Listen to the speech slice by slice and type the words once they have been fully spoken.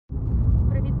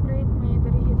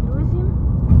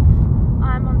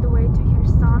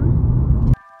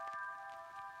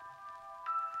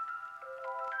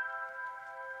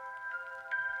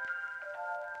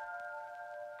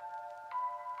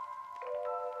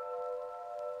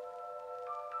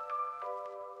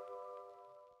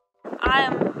I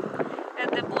am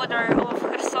at the border of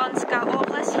Khersonska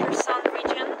Oblast, Kherson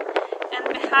region, and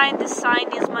behind the sign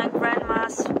is my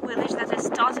grandma's village that is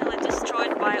totally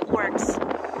destroyed by orcs.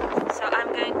 So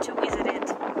I'm going to visit it.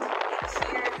 And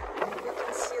here you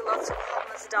can see lots of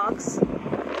homeless dogs.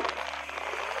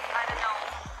 I don't know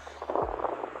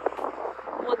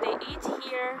what they eat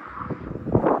here.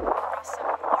 Across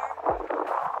some war.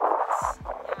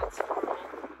 It's horrible.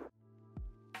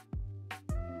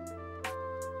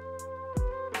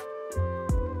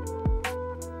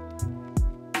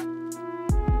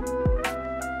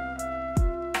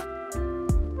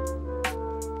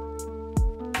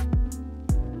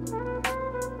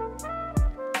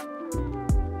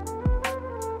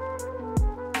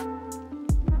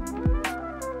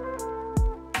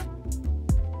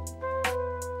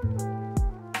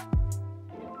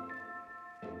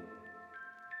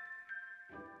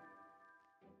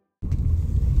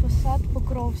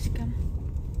 Покровське.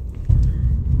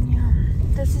 Yeah,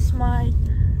 this is my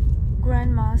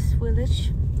grandma's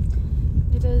village.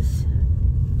 It is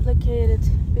located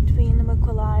between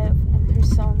Mykolaiv and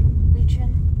Kherson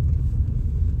region.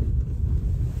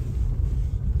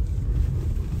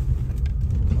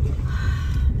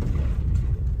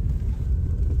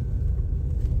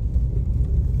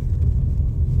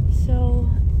 So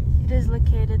it is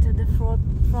located at the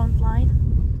front line.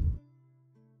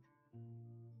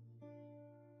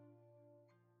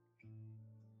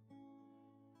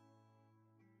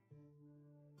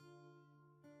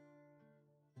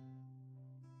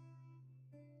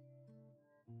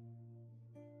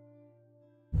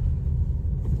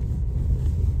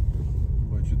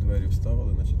 Двері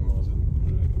вставили, значить магазин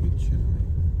вже відчинений.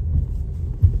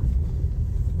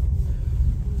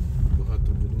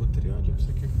 Багато будматеріалів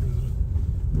всяких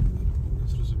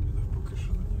незрозумілих поки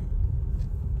що на ній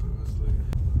привезли.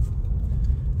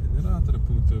 Генератори,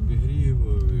 пункти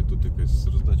обігріву, і тут якась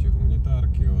роздача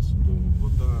гуманітарки, особливо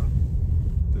вода,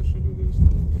 те, що люди в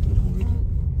основному потребують.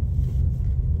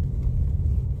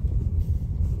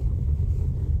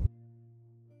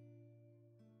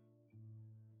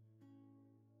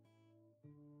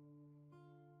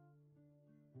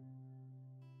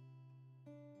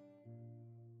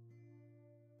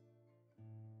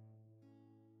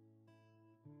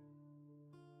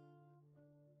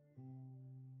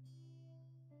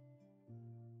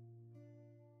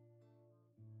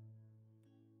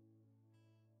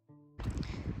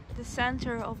 The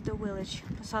center of the village,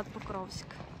 Posad Pokrovsk,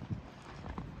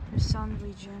 Kherson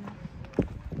region.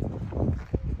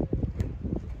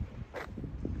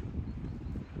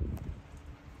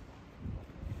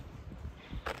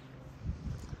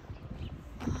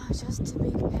 Oh, just a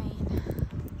big pain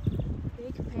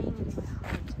in my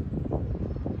heart.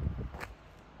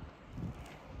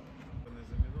 Не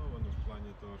заміновано в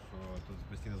плані того, що тут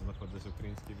постійно знаходилися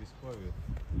українські військові,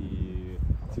 і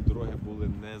ці дороги були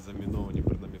не заміновані,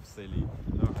 принаймні в селі.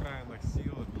 На окраїнах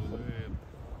сіл були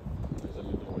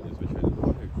заміновані звичайні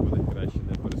дороги, по них краще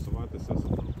не пересуватися з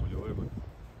польовими,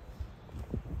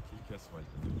 тільки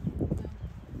асфальтні.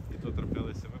 І тут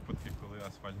траплялися випадки, коли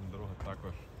асфальтна дорога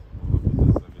також могла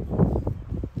бути замінована.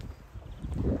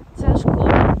 Це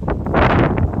школа.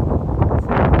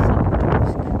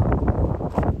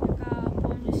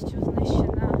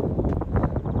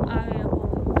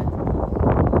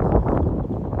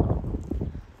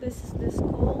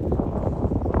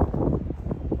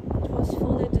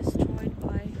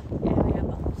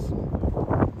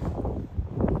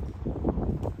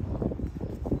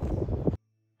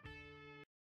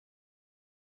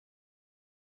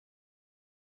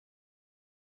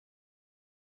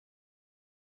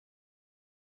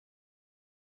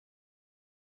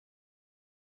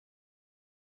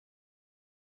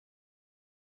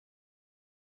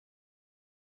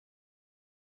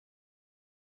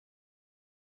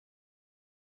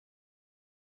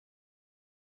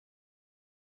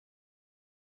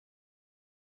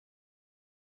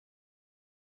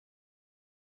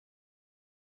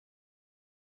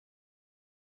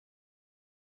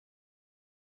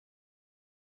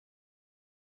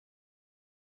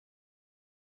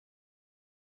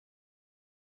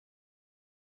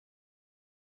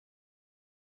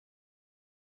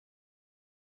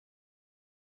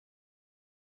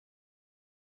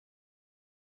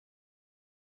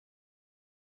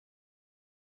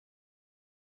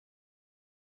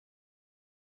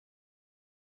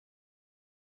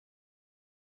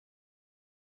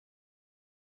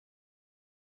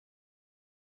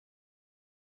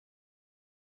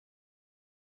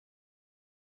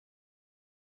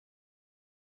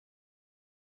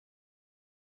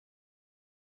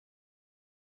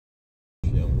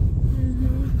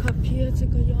 Капець,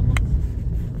 яка яма.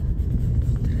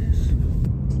 Треш.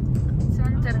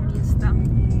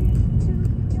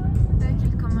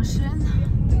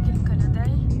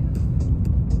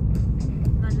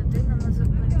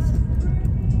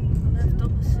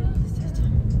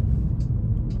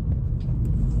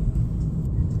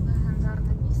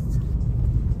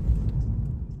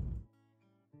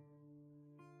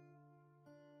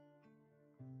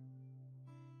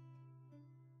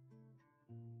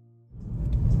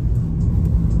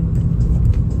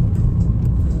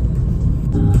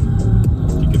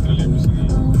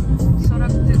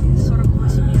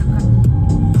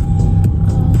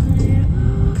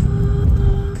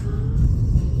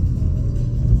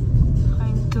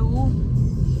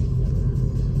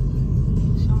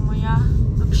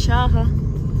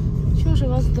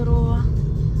 дорога,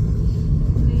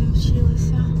 де я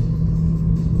вчилася.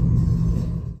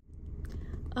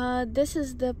 This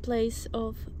is the place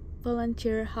of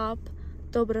volunteer hub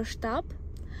Dobroshtab.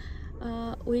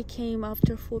 We came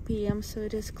after 4 p.m. so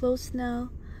it is closed now,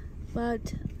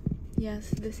 but yes,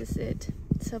 this is it.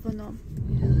 Це воно.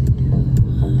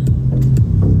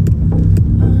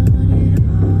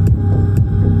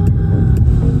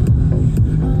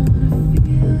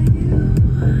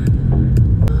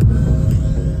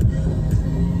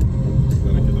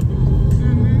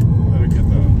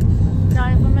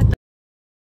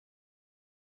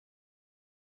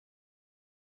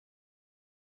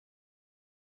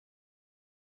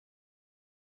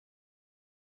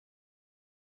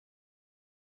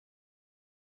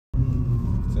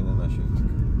 Це не наші.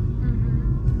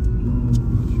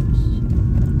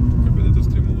 Кабінет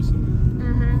стрімусили.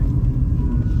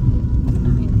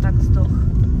 Він так здох.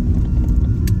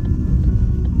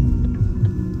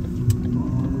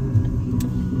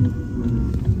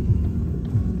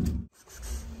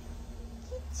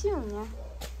 Кітюня.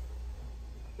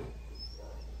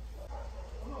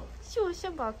 Все,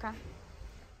 собака.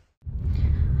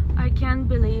 I can't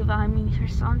believe I'm in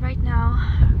Kherson right now.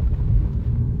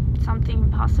 Something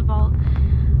impossible.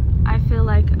 I feel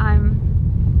like I'm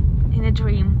in a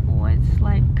dream, or it's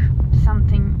like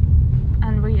something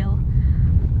unreal.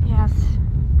 Yes.